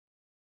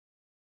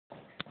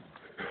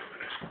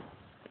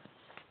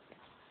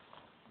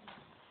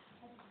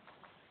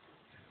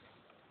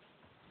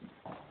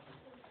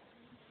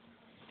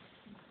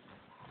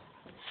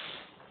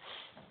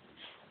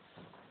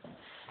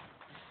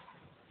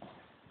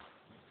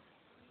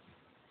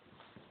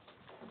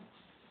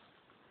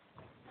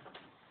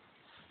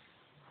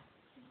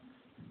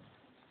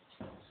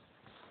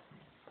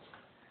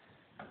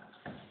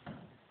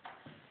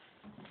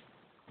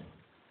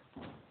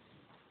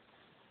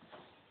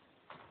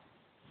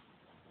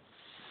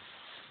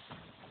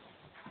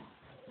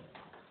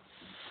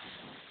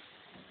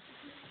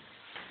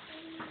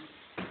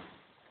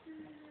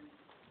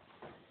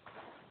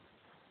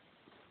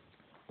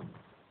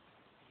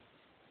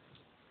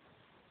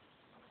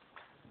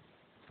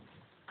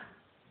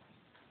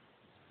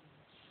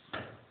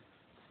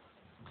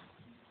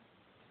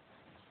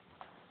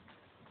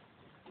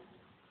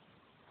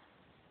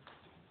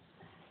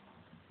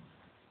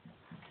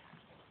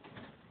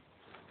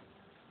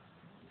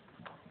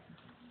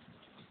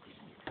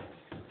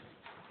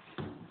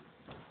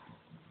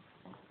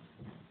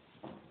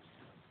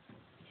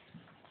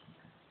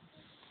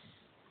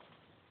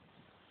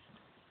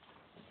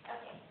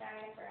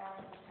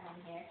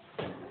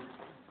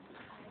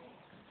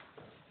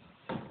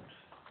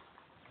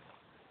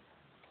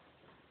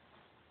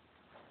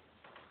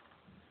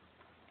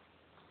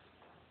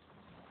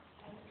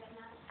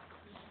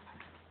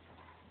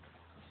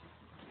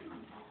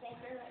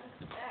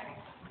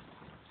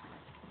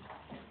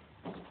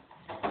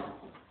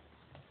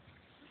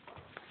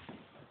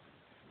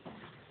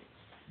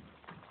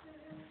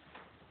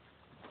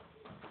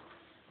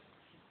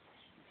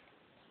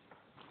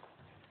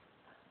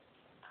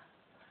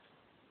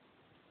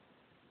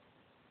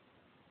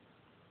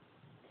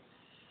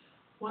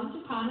Once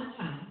upon a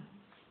time,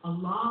 a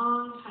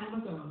long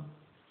time ago,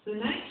 the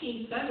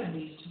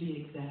 1970s to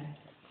be exact,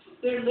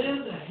 there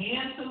lived a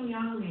handsome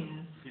young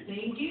man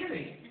named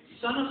Gary,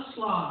 son of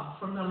Slaw,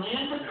 from the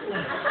land of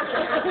Flint,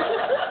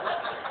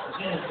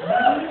 and a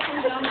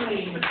beautiful young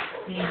lady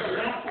named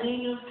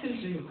Kathleen of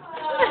Kazoo.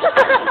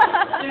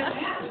 Their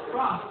paths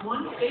crossed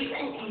one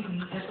fateful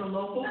evening at the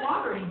local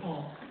watering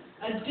hole,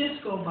 a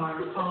disco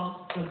bar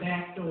called the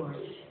Back Door,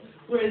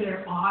 where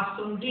their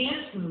awesome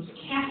dance moves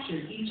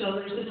captured each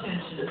other's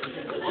attention.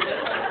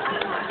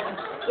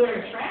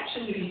 Their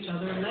attraction to each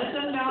other led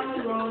them down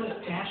the road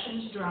of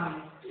passion's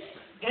drive,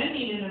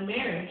 ending in a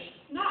marriage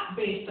not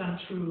based on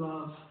true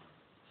love.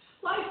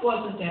 Life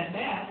wasn't that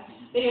bad.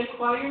 They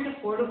acquired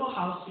affordable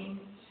housing,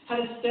 had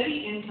a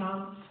steady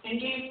income, and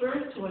gave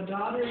birth to a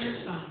daughter and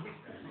a son.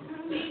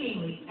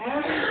 Seemingly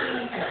everything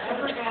they could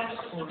ever ask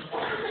for,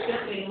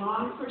 yet they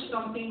longed for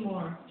something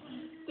more.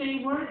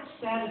 They weren't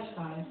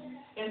satisfied,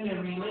 and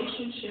their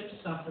relationship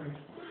suffered.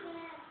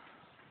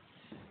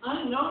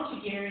 Unknown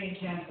to Gary and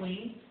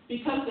Kathleen,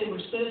 because they were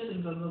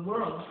citizens of the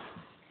world,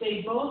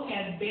 they both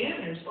had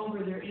banners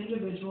over their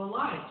individual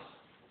lives.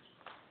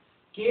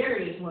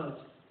 Gary's was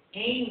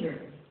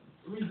anger,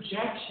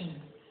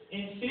 rejection,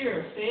 and fear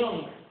of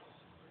failure.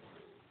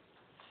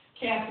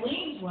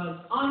 Kathleen's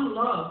was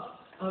unloved,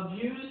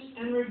 abuse,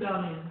 and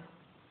rebellion.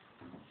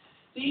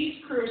 These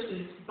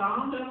curses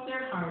bound up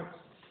their hearts,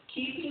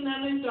 keeping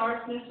them in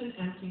darkness and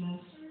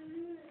emptiness.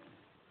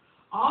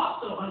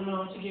 Also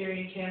unknown to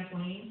Gary and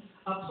Kathleen,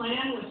 a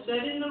plan was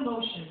set into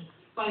motion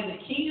by the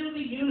King of the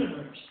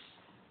universe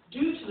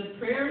due to the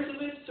prayers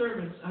of his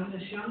servants on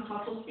this young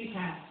couple's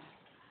behalf.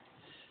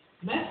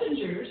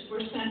 Messengers were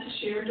sent to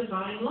share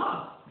divine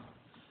love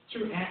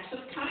through acts of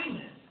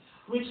kindness,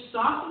 which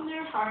softened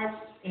their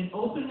hearts and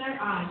opened their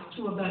eyes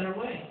to a better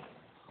way.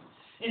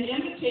 An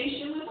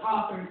invitation was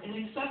offered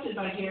and accepted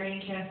by Gary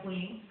and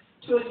Kathleen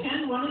to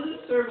attend one of the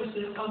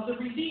services of the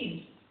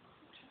redeemed,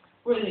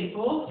 where they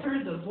both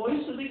heard the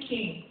voice of the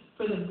King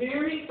for the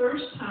very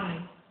first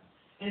time,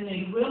 and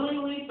they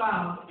willingly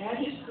bowed at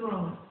his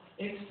throne,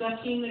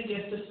 accepting the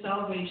gift of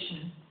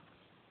salvation.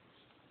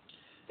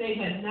 They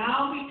had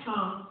now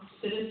become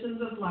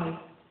citizens of light,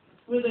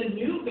 with a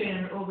new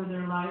banner over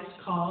their lives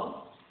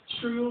called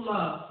True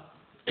Love.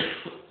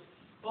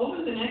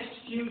 Over the next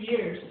few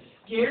years,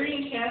 Gary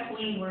and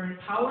Kathleen were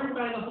empowered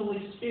by the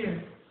Holy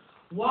Spirit,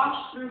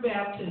 washed through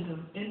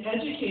baptism, and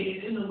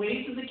educated in the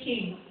ways of the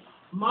King,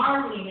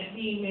 marveling at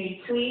being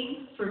made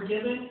clean,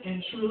 forgiven,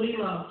 and truly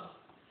loved.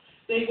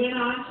 They went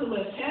on to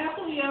live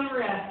happily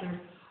ever after,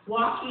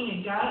 walking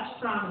in God's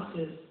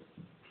promises,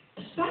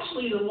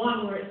 especially the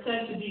one where it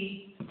said to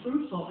be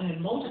fruitful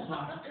and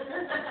multiply.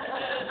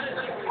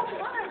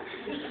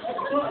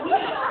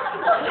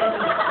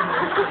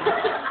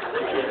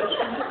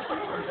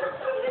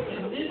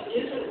 And this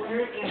isn't where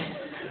it ends.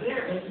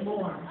 There is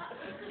more.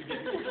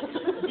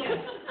 Yes,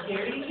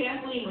 Gary and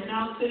Kathleen were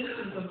now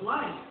citizens of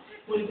life,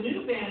 with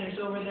new banners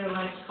over their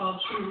lives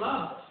called True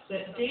Love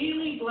that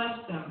daily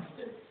blessed them.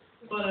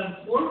 But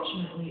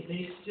unfortunately,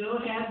 they still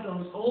had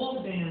those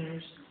old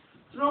banners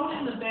thrown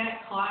in the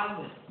back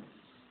closet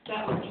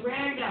that were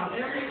dragged out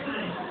every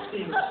time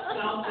they were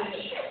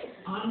selfish,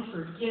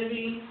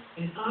 unforgiving,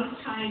 and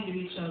unkind to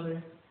each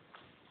other.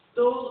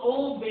 Those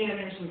old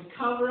banners would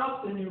cover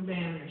up the new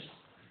banners,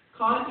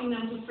 causing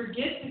them to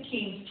forget the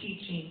King's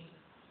teaching,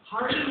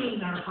 hardening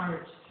their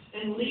hearts,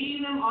 and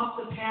leading them off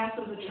the path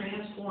of the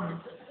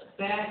transformed,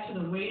 back to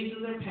the ways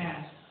of their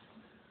past.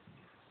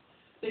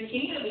 The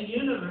King of the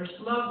universe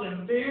loved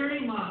them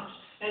very much.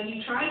 As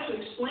he tried to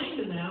explain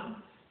to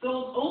them,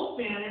 those old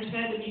banners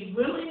had to be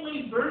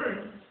willingly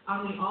burned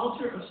on the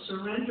altar of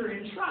surrender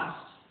and trust.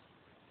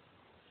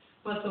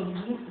 But the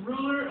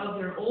ruler of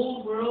their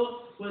old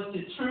world was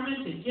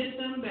determined to get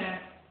them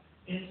back,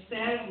 and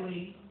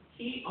sadly,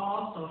 he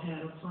also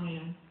had a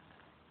plan.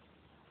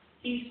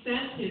 He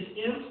sent his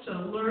imps to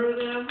lure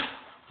them,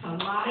 to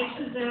lie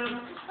to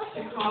them,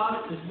 to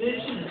cause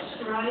division and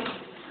strife.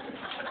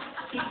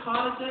 He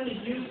caused them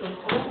to use those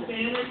old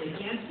banners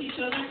against each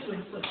other to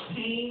inflict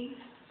pain,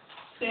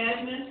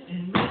 sadness,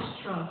 and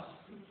mistrust,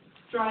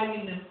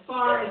 driving them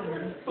farther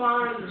and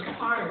farther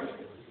apart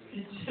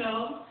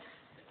until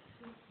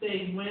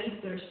they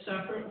went their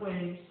separate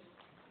ways.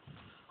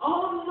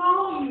 Oh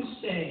no, you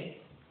say.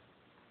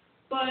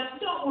 But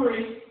don't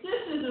worry,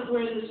 this isn't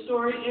where the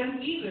story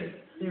ends either.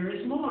 There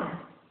is more.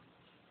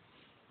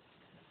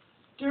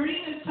 During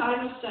this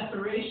time of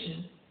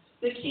separation,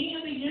 the King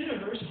of the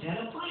universe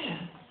had a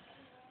plan.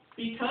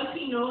 Because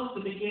he knows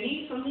the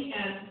beginning from the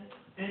end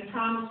and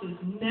promises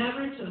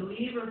never to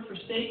leave or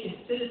forsake his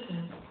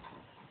citizens,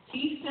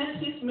 he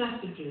sent his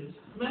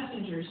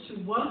messengers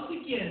to once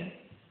again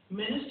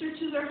minister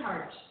to their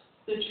hearts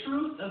the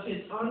truth of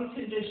his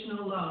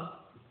unconditional love.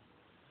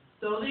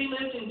 Though they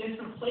lived in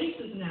different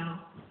places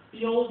now,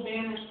 the old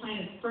banners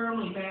planted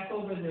firmly back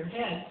over their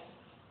heads,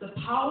 the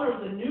power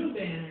of the new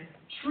banner,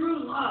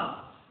 true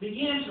love,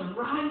 began to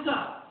rise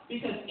up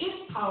because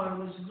its power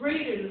was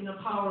greater than the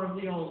power of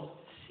the old.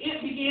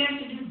 It began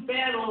to do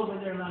battle over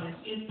their lives,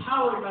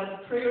 empowered by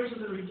the prayers of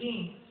the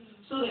redeemed,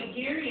 so that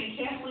Gary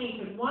and Kathleen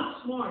could once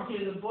more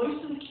hear the voice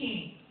of the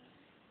King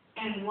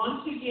and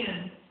once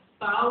again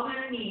bow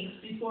their knees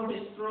before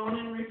his throne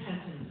in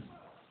repentance.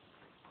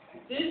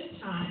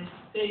 This time,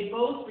 they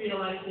both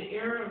realized the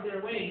error of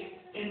their ways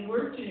and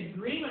worked in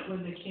agreement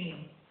with the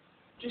King,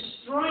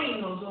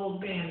 destroying those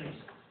old banners,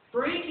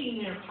 breaking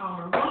their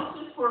power once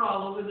and for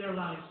all over their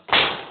lives.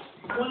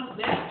 Once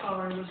that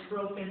power was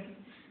broken,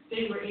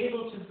 they were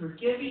able to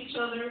forgive each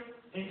other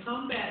and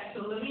come back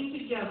to living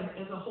together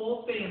as a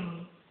whole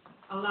family,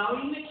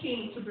 allowing the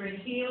King to bring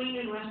healing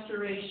and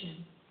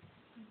restoration.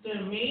 The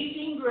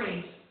amazing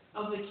grace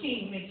of the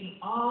King making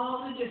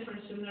all the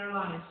difference in their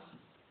lives.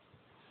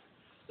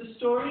 The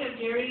story of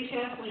Gary and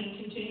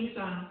Kathleen continues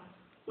on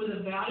with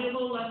a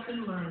valuable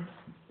lesson learned,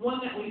 one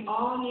that we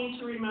all need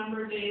to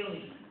remember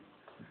daily.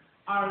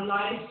 Our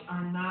lives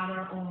are not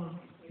our own.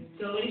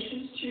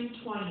 Galatians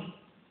 2:20.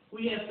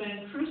 We have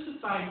been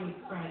crucified with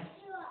Christ.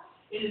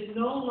 It is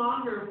no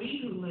longer we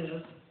who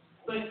live,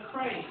 but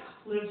Christ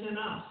lives in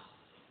us.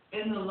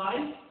 And the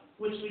life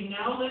which we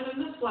now live in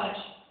the flesh,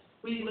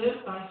 we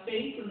live by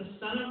faith in the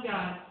Son of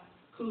God,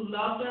 who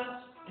loved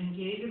us and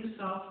gave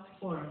himself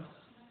for us.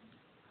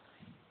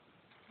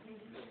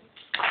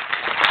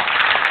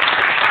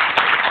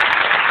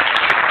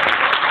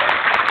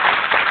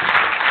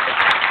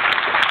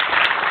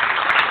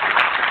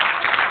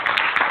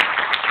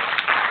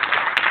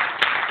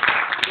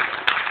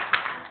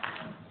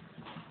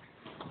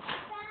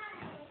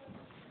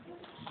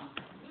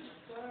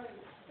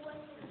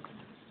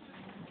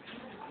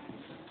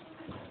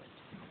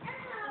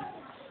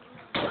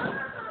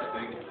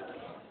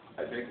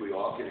 I think we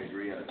all can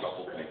agree on a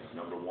couple things.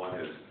 Number one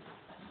is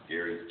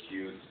Gary's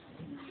cute,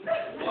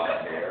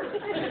 blonde hair.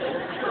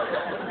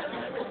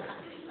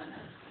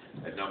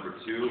 And number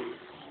two,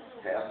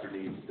 Pastor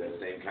needs that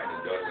same kind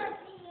of dozen.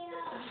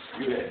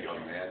 You had,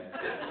 young man.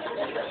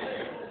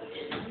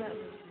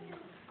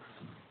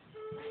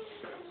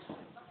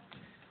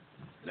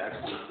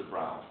 Next is the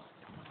Browns.